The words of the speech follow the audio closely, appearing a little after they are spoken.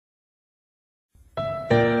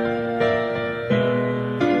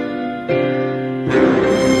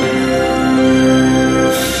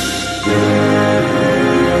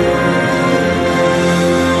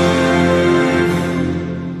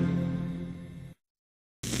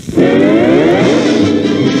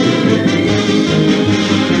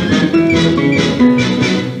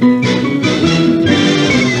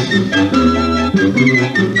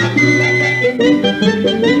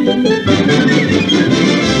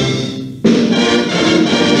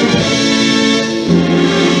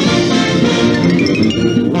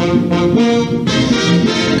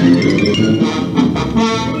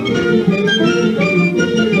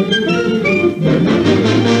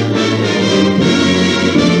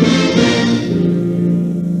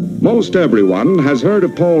Most everyone has heard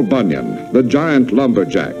of Paul Bunyan, the giant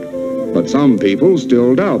lumberjack. But some people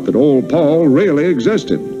still doubt that old Paul really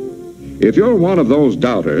existed. If you're one of those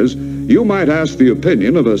doubters, you might ask the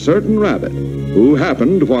opinion of a certain rabbit who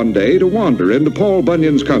happened one day to wander into Paul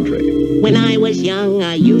Bunyan's country. When I was young,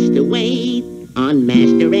 I used to wait on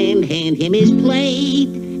master and hand him his plate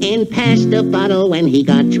and pass the bottle when he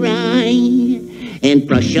got dry and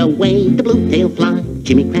brush away the blue-tail fly.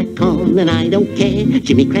 Jimmy crack corn and I don't care.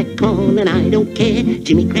 Jimmy crack corn and I don't care.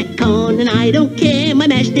 Jimmy crack corn and I don't care. My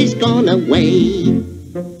master's gone away.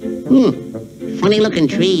 Funny-looking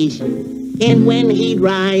trees. And when he'd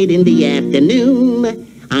ride in the afternoon,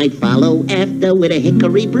 I'd follow after with a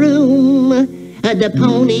hickory broom, the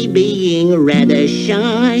pony being rather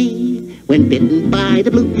shy. When bitten by the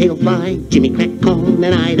blue-tail fly, Jimmy crack corn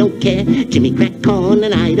and I don't care. Jimmy crack corn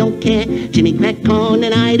and I don't care. Jimmy crack corn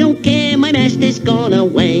and I don't care. My master's gone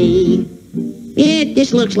away. Yeah,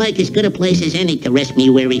 this looks like as good a place as any to rest me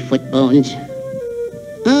weary foot bones.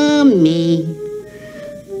 Me.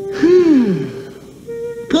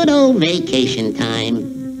 Good old vacation time.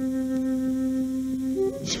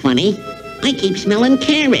 It's funny, I keep smelling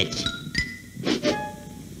carrots.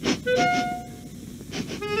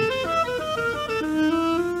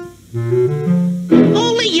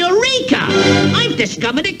 Holy Eureka! I've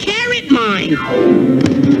discovered a carrot mine!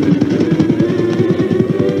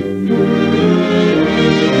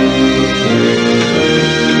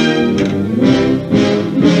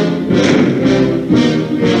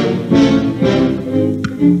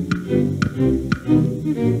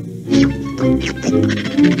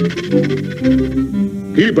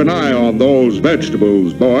 Keep an eye on those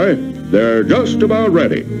vegetables, boy. They're just about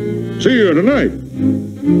ready. See you tonight.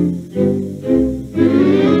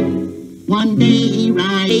 One day he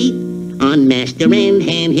ride on master and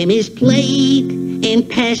hand him his plate and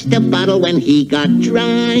pass the bottle when he got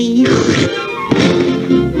dry.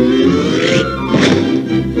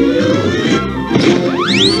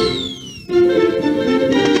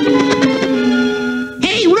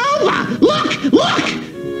 Hey, Rover! Look! Look!